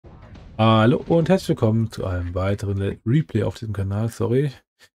Hallo und herzlich willkommen zu einem weiteren Replay auf diesem Kanal, sorry.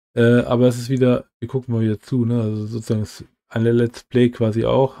 Aber es ist wieder, wir gucken mal wieder zu, ne? Also sozusagen ist ein Let's Play quasi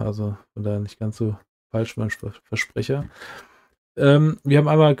auch, also von daher nicht ganz so falsch, mein Versprecher. Wir haben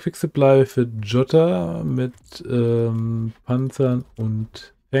einmal Quick Supply für Jota mit Panzern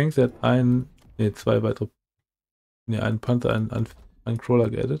und Tanks. Er hat zwei weitere, einen Panzer, einen Crawler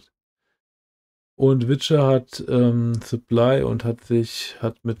geaddet. Und Witcher hat Supply und hat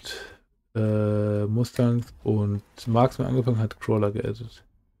mit Mustangs und Marksman angefangen, hat Crawler geaddet.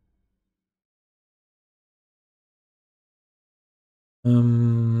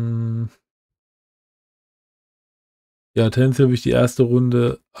 Ähm, ja, tendenziell würde ich die erste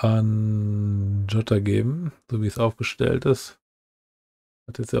Runde an Jota geben, so wie es aufgestellt ist.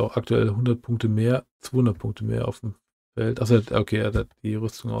 Hat jetzt ja auch aktuell 100 Punkte mehr, 200 Punkte mehr auf dem Feld. Achso, okay, er hat die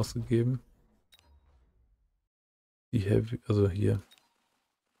Rüstung ausgegeben. Die Heavy, also hier,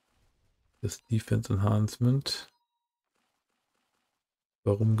 das Defense Enhancement.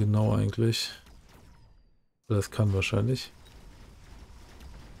 Warum genau eigentlich? Das kann wahrscheinlich.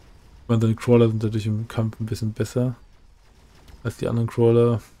 Ich meine, seine Crawler sind natürlich im Kampf ein bisschen besser als die anderen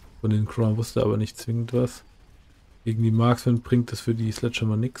Crawler. Von den Crawlern wusste er aber nicht zwingend was. Gegen die Marksman bringt das für die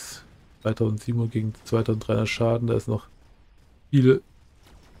Sledgehammer nichts. 2700 gegen 2300 Schaden, da ist noch viel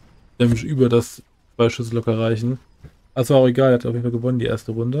Damage über, das zwei Schüsse locker reichen. Also auch egal, er hat auf jeden Fall gewonnen die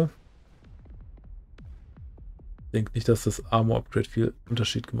erste Runde. Ich denke nicht, dass das Armor-Upgrade viel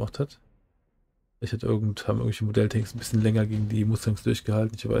Unterschied gemacht hat. Vielleicht haben irgendwelche Modelltanks ein bisschen länger gegen die Mustangs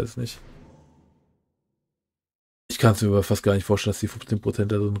durchgehalten, ich weiß es nicht. Ich kann es mir aber fast gar nicht vorstellen, dass die 15%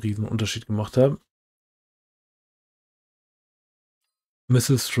 da so einen riesen Unterschied gemacht haben.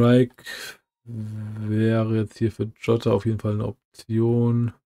 Missile Strike wäre jetzt hier für Jota auf jeden Fall eine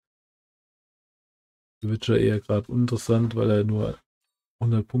Option. Für Witcher eher gerade uninteressant, weil er nur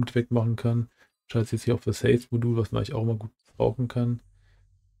 100 Punkte wegmachen kann. Scheiße jetzt hier auf das Haste-Modul, was man eigentlich auch mal gut brauchen kann.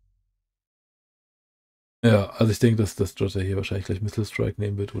 Ja, also ich denke, dass Jota hier wahrscheinlich gleich Missile Strike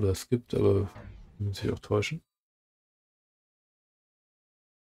nehmen wird oder es gibt, aber muss sich auch täuschen.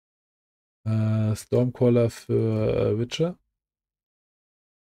 Stormcaller für Witcher.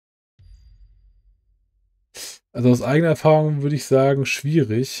 Also aus eigener Erfahrung würde ich sagen,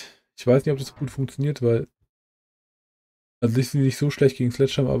 schwierig. Ich weiß nicht, ob das gut funktioniert, weil also ich bin nicht so schlecht gegen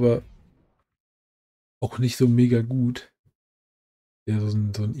Sledgehammer, aber auch nicht so mega gut. Ja, so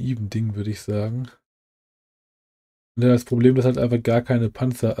ein Even-Ding, würde ich sagen. Und ja, das Problem, dass halt einfach gar keine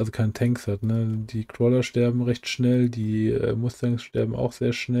Panzer, also keine Tanks hat, ne? Die Crawler sterben recht schnell, die Mustangs sterben auch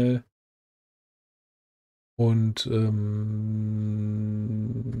sehr schnell. Und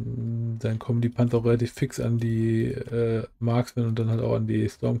dann kommen die Panzer auch relativ fix an die Marksman und dann halt auch an die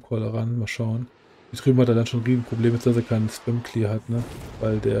Stormcaller ran. Mal schauen. Hier drüben hat er dann schon ein Riesenproblem, dass er keinen Spam-Clear hat, ne?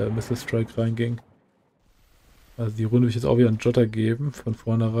 Weil der Missile Strike reinging. Also die Runde will ich jetzt auch wieder einen Jotter geben, von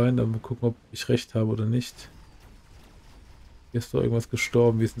vornherein. Dann mal gucken, ob ich recht habe oder nicht. Hier ist doch irgendwas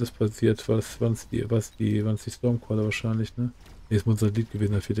gestorben. Wie ist denn das passiert? Waren's die Stormcaller wahrscheinlich, ne? Ne, ist unser Lied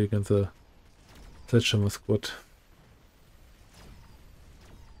gewesen, da fehlt der ganze Sledgehammer-Squad.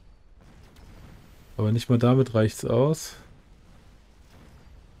 Aber nicht mal damit reicht's aus.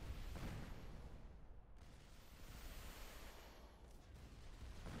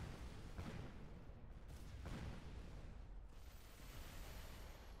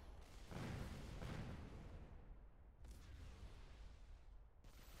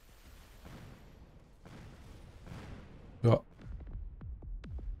 Ja.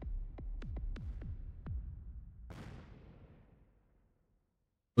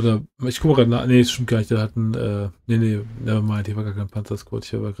 Oder ich gucke gerade nach. Nee, das stimmt gar nicht. Der hat einen. Nee, nevermind, hier war gar kein Panzersquad.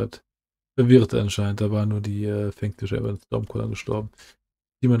 Ich war gerade verwirrt anscheinend. Da war nur die Fängtische über den Stormcaller gestorben.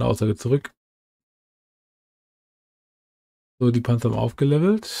 Zieh meine Aussage zurück. So, die Panzer haben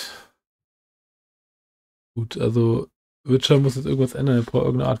aufgelevelt. Gut, also Witcher muss jetzt irgendwas ändern. Er braucht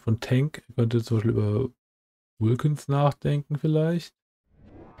irgendeine Art von Tank. Er könnte zum Beispiel über Vulcans nachdenken vielleicht.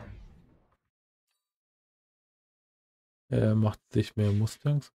 Er macht sich mehr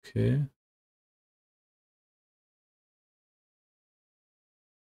Mustangs, okay.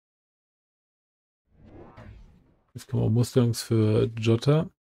 Jetzt kommen auch Mustangs für Jota.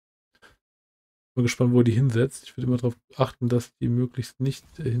 Bin gespannt, wo er die hinsetzt. Ich würde immer darauf achten, dass die möglichst nicht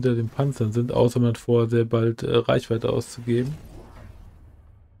hinter den Panzern sind, außer man hat vor, sehr bald Reichweite auszugeben.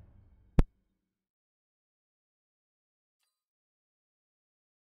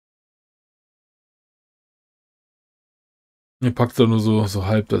 Er packt doch nur so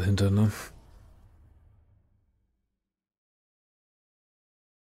halb dahinter, ne?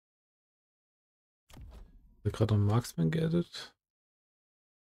 Hat gerade noch einen Marksman geaddet.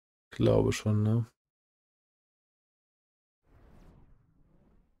 glaube schon, ne?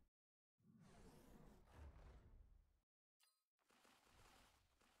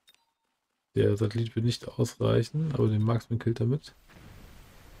 Der Satellit wird nicht ausreichen, aber den Marksman killt damit.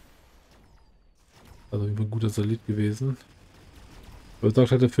 Also ein guter Satellit gewesen. Aber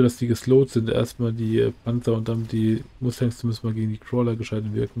sorgt halt dafür, dass die geslowt sind. Erstmal die Panzer und dann die Mustangs zumindest mal gegen die Crawler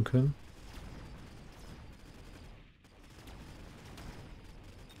gescheit wirken können.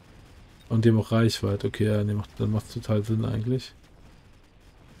 Und die haben auch Reichweite. Okay, ja, nee, dann macht es total Sinn eigentlich.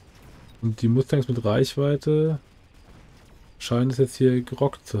 Und die Mustangs mit Reichweite scheinen es jetzt hier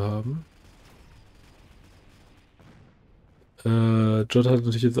gerockt zu haben. Jot hat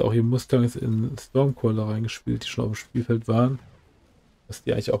natürlich jetzt auch hier Mustangs in Stormcaller reingespielt, die schon auf dem Spielfeld waren. Was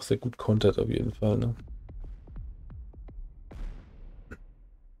die eigentlich auch sehr gut kontert auf jeden Fall, ne?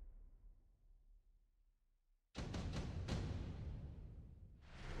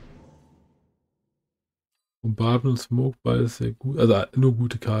 Und Barton und Smoke, beides sehr gut. Also nur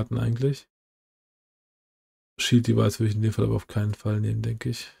gute Karten eigentlich. Shield Device würde ich in dem Fall aber auf keinen Fall nehmen, denke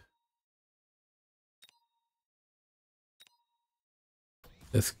ich.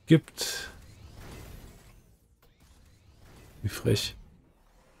 Es gibt... Wie frech.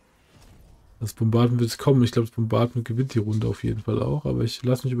 Das Bombardment wird es kommen. Ich glaube, das Bombardment gewinnt die Runde auf jeden Fall auch. Aber ich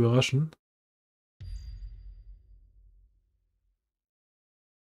lasse mich überraschen.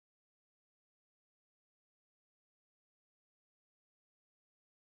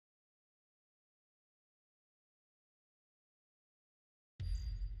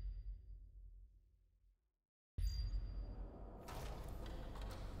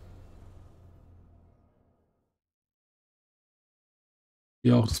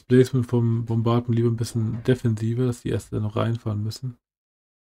 Ja, auch das Placement vom Bombardment lieber ein bisschen defensiver, dass die erst dann noch reinfahren müssen.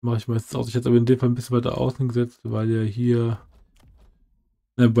 Mache ich meistens aus. Ich hätte aber in dem Fall ein bisschen weiter außen gesetzt, weil ja hier...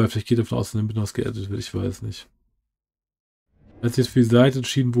 Na, wobei, vielleicht geht davon aus, dass der noch geaddet wird, ich weiß nicht. Er hat sich jetzt für die Seite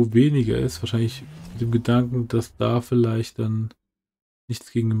entschieden, wo weniger ist. Wahrscheinlich mit dem Gedanken, dass da vielleicht dann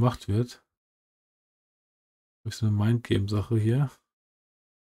nichts gegen gemacht wird. Das ist so eine Mindgame-Sache hier.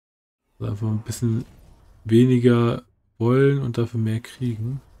 Also einfach ein bisschen weniger wollen und dafür mehr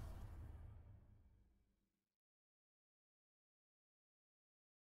kriegen.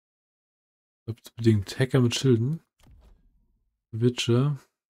 Ich glaube, das bedingt Hacker mit Schilden. Witcher.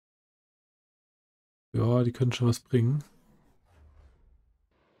 Ja, die können schon was bringen.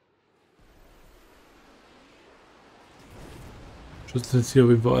 Schützen jetzt hier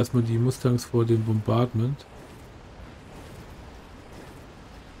auf jeden Fall erstmal die Mustangs vor dem Bombardment.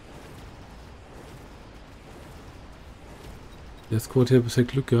 Der Squad hier hat bisher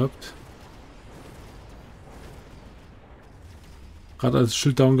Glück gehabt. Gerade als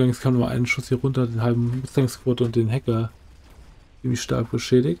Schild down gegangen ist, kam nur ein Schuss hier runter, den halben Mustang-Squad und den Hacker ziemlich stark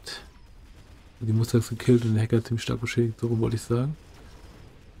beschädigt. Die Mustangs gekillt und den Hacker ziemlich stark beschädigt, so wollte ich sagen.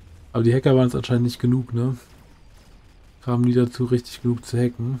 Aber die Hacker waren es anscheinend nicht genug, ne? Kamen nie dazu, richtig genug zu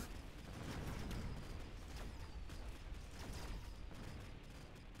hacken.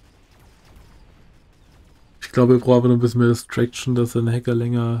 Ich glaube, wir brauchen aber noch ein bisschen mehr Distraction, dass seine Hacker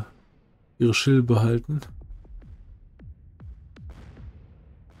länger ihre Schilde behalten.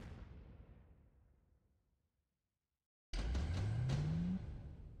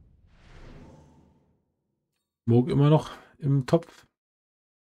 Smoke immer noch im Topf.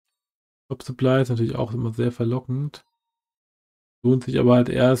 Top Supply ist natürlich auch immer sehr verlockend. Lohnt sich aber halt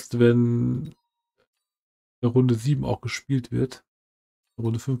erst, wenn Runde 7 auch gespielt wird. In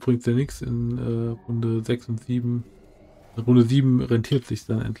Runde 5 bringt es ja nichts. In Runde 6 und 7. In Runde 7 rentiert sich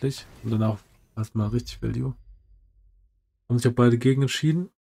dann endlich. Und danach erstmal richtig Value. Haben sich auch beide gegen entschieden.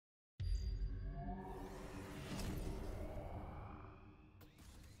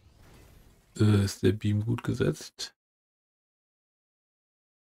 Ist der Beam gut gesetzt?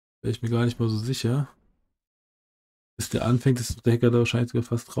 Wäre ich mir gar nicht mal so sicher. Bis der anfängt, ist der Hacker da wahrscheinlich sogar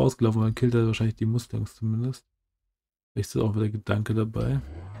fast rausgelaufen, weil dann killt er wahrscheinlich die Mustangs zumindest. Vielleicht ist auch wieder Gedanke dabei.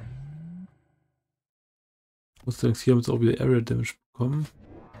 Mustangs hier haben jetzt auch wieder Area Damage bekommen.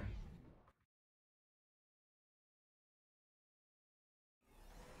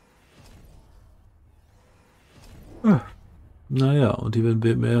 Ah. Naja, und die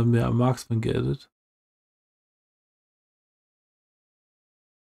werden mehr und mehr am Marksman geaddet.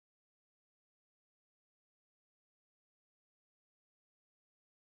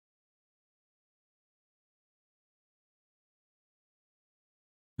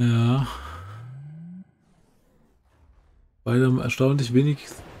 Ja. Beide haben erstaunlich wenig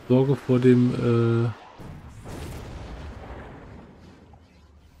Sorge vor dem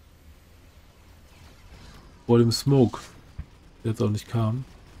Smoke, der jetzt auch nicht kam.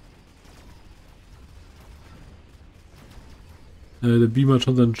 Der Beamer hat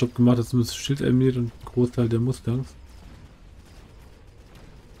schon seinen Job gemacht, dass zumindest das Schild eliminiert und ein Großteil der Mustangs.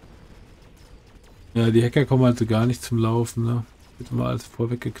 Ja, die Hacker kommen halt so gar nicht zum Laufen, ne? Wird immer alles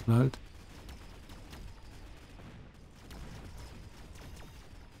vorweg geknallt.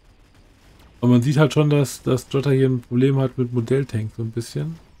 Aber man sieht halt schon, dass Jotta hier ein Problem hat mit Modelltanks, so ein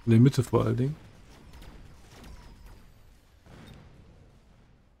bisschen. In der Mitte vor allen Dingen.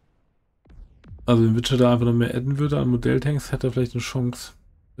 Also wenn Witcher da einfach noch mehr adden würde an Modelltanks, hätte er vielleicht eine Chance,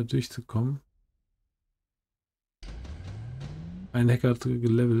 da durchzukommen. Ein Hacker hat sogar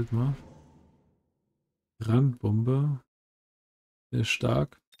gelevelt mal. Brandbombe. Sehr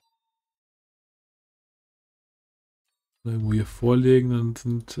stark. Irgendwo hier vorlegen, dann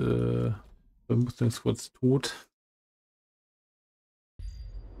sind Mustang Squads tot.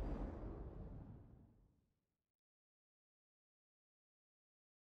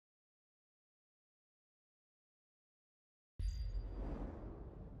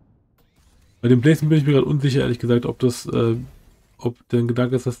 Bei dem Placement bin ich mir gerade unsicher, ehrlich gesagt, ob das, ob der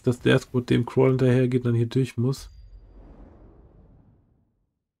Gedanke ist, dass der Squad dem Crawl hinterher geht und dann hier durch muss.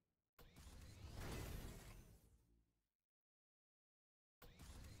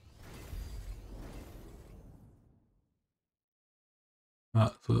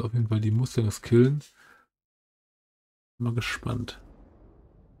 Ja, soll auf jeden Fall die Mustangs killen. Mal gespannt.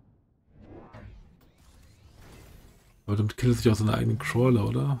 Aber damit killt er sich auch seine eigenen Crawler,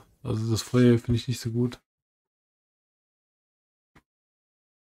 oder? Also das Feuer finde ich nicht so gut.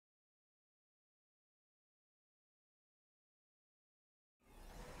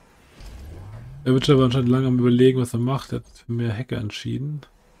 Der Witcher war anscheinend lange am Überlegen, was er macht. Er hat sich für mehr Hacker entschieden.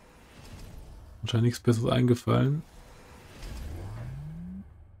 Anscheinend nichts Besseres eingefallen.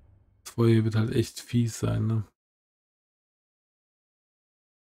 Das Feuer hier wird halt echt fies sein, ne?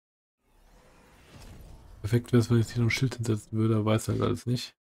 Perfekt wäre es, wenn ich hier noch ein Schild hinsetzen würde, aber weiß halt alles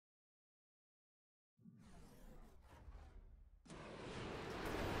nicht.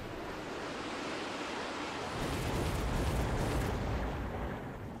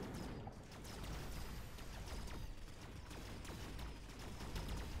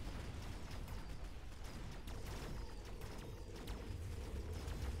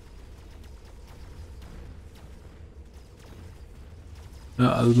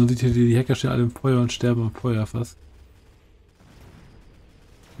 Ja, also man sieht hier, die Hacker stehen alle im Feuer und sterben am Feuer fast.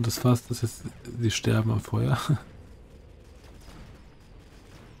 Und das Fass, das ist, sie sterben am Feuer.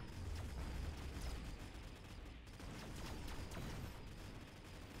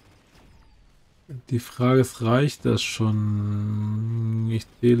 Die Frage ist, reicht das schon? Ich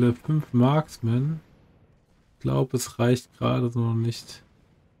zähle 5 Marksman. Ich glaube, es reicht gerade so noch nicht.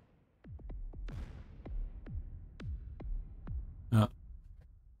 Ja.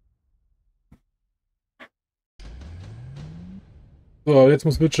 So, jetzt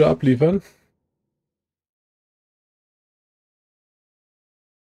muss Witcher abliefern.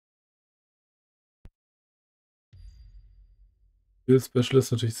 Skill Special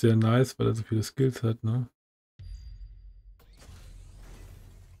ist natürlich sehr nice, weil er so viele Skills hat, ne?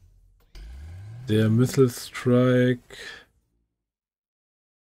 Der Missile Strike.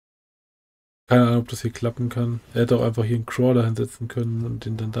 Keine Ahnung, ob das hier klappen kann. Er hätte auch einfach hier einen Crawler hinsetzen können und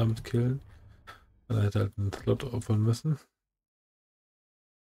den dann damit killen. Er hätte halt einen Slot opfern müssen.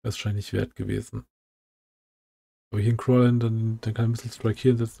 Das ist wahrscheinlich nicht wert gewesen. Aber hier einen Crawler hin, dann kann er Missile Strike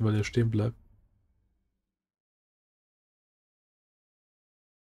hier hinsetzen, weil er stehen bleibt.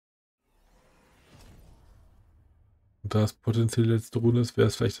 Und da es potenziell die letzte Runde ist, wäre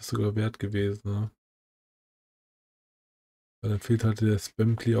es vielleicht das sogar wert gewesen, ne? Weil dann fehlt halt der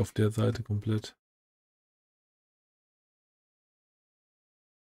Spam-Clear auf der Seite komplett.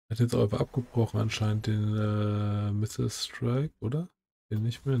 Hat jetzt auch einfach abgebrochen anscheinend den Missile Strike, oder? Den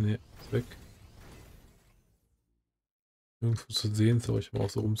nicht mehr? Ne, ist weg. Nirgendwo zu sehen, ist aber ich war auch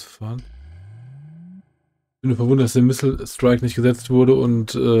so rumzufahren. Ich bin nur verwundert, dass der Missile Strike nicht gesetzt wurde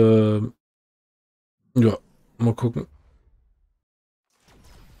und ja, mal gucken.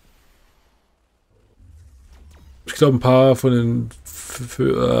 Ich glaube, ein paar von den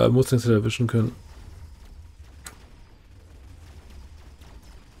Mustangs hätte erwischen können.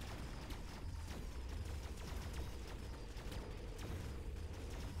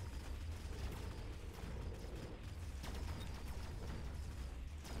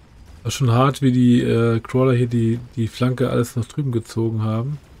 War schon hart, wie die Crawler hier die Flanke alles nach drüben gezogen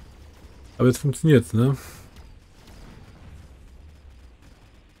haben. Aber jetzt funktioniert's, ne?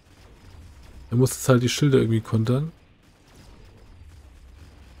 Er muss jetzt halt die Schilder irgendwie kontern.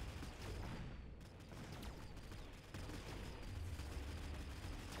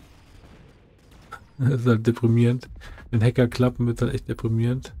 Das ist halt deprimierend. Wenn Hacker klappen, wird es halt echt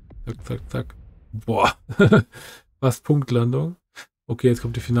deprimierend. Zack, zack, zack. Boah. Fast Punktlandung. Okay, jetzt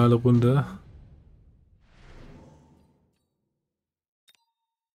kommt die finale Runde.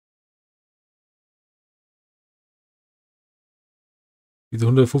 Diese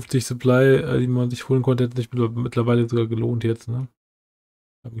 150 Supply, die man sich holen konnte, hätte sich mittlerweile sogar gelohnt jetzt, ne?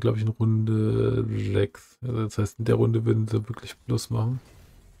 Haben, glaube ich, in Runde 6. Also das heißt, in der Runde würden sie wirklich Plus machen.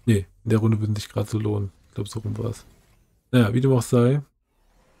 Nee, in der Runde würden sich gerade so lohnen. Ich glaube, so rum war es. Naja, wie dem auch sei.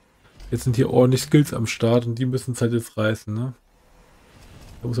 Jetzt sind hier ordentlich Skills am Start und die müssen es halt jetzt reißen, ne?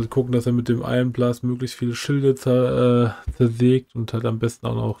 Er muss halt gucken, dass er mit dem Iron Blast möglichst viele Schilde zersägt und halt am besten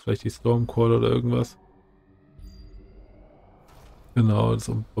auch noch vielleicht die Stormcaller oder irgendwas. Genau, das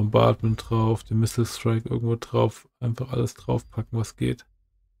Bombardment drauf, den Missile Strike irgendwo drauf. Einfach alles draufpacken, was geht.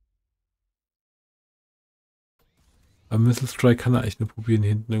 Am Missile Strike kann er eigentlich nur probieren,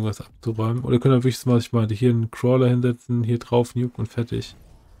 hier hinten irgendwas abzuräumen. Oder können wir wirklich mal, ich meine, hier einen Crawler hinsetzen, hier drauf nuken und fertig.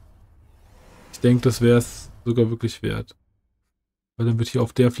 Ich denke, das wäre es sogar wirklich wert. Weil dann wird hier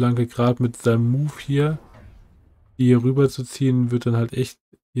auf der Flanke gerade mit seinem Move hier, die hier rüber zu ziehen, wird dann halt echt,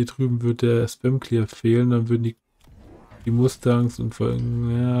 hier drüben wird der Spam Clear fehlen. Dann würden die Mustangs und vor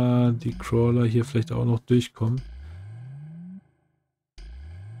allem, ja, die Crawler hier vielleicht auch noch durchkommen.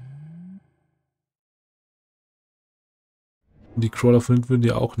 Und die Crawler von hinten würden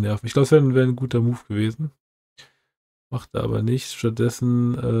ja auch nerven. Ich glaube, es wäre ein guter Move gewesen. Macht er aber nicht.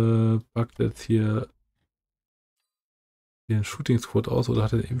 Stattdessen packt er jetzt hier den Shooting Squad aus. Oder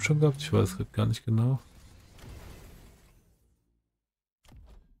hat er den eben schon gehabt? Ich weiß es gar nicht genau.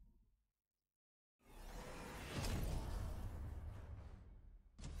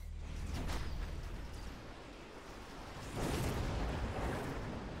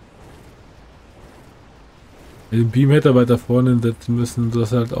 Den Beam hätte er weiter vorne setzen müssen,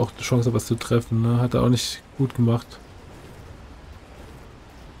 sodass er halt auch die Chance hat, was zu treffen. Ne? Hat er auch nicht gut gemacht.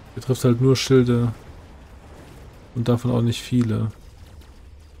 Er trifft halt nur Schilde. Und davon auch nicht viele.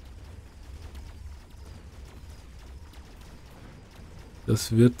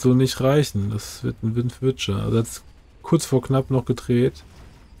 Das wird so nicht reichen. Das wird ein Windwitcher. Also er hat kurz vor knapp noch gedreht.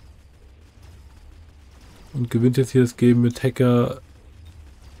 Und gewinnt jetzt hier das Game mit Hacker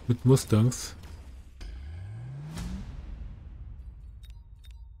mit Mustangs.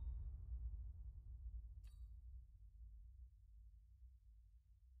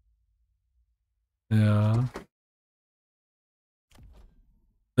 Ja.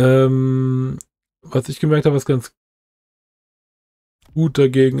 Was ich gemerkt habe, was ganz gut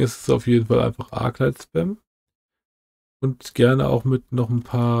dagegen ist, ist auf jeden Fall einfach Arclight-Spam. Und gerne auch mit noch ein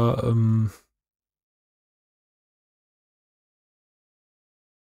paar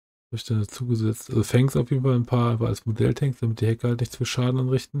was ich denn dazu gesetzt? Also Fangs auf jeden Fall ein paar einfach als Modelltanks, damit die Hacker halt nichts für Schaden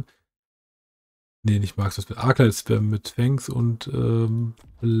anrichten. Nee, nicht Marksman, mit Arclight-Spam mit Fangs und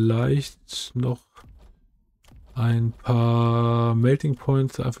vielleicht noch ein paar Melting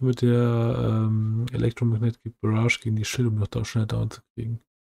Points einfach mit der Electromagnetic Barrage gegen die Schilde, um noch da schnell down zu kriegen.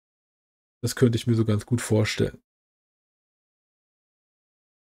 Das könnte ich mir so ganz gut vorstellen.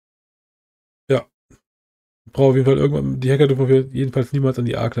 Ja, brauche auf jeden Fall irgendwann, die Hacker dürfen jedenfalls niemals an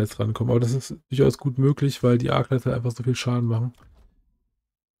die Arclights rankommen, aber das ist durchaus gut möglich, weil die Arclights halt einfach so viel Schaden machen,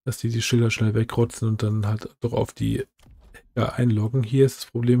 dass die Schilder schnell wegrotzen und dann halt doch auf die Hacker einloggen. Hier ist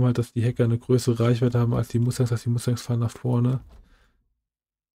das Problem halt, dass die Hacker eine größere Reichweite haben als die Mustangs fahren nach vorne.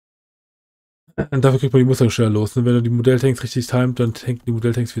 Und dafür kriegt man die Mustangs schneller los. Und wenn du die Modelltanks richtig timet, dann tanken die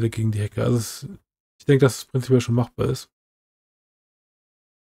Modelltanks wieder gegen die Hacker. Also ich denke, dass es prinzipiell schon machbar ist.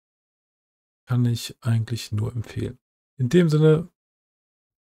 Kann ich eigentlich nur empfehlen. In dem Sinne,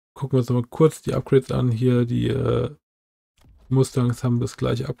 gucken wir uns nochmal kurz die Upgrades an. Hier die Mustangs haben das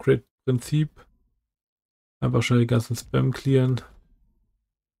gleiche Upgrade-Prinzip. Einfach schnell die ganzen Spam clearen.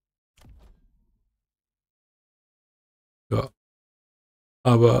 Ja.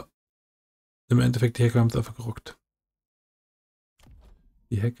 Aber im Endeffekt, die Hacker haben es einfach gerockt.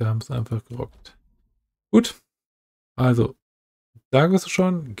 Die Hacker haben es einfach gerockt. Gut. Also, danke fürs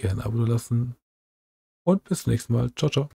Zuschauen. Gerne Abo lassen. Und bis zum nächsten Mal. Ciao, ciao.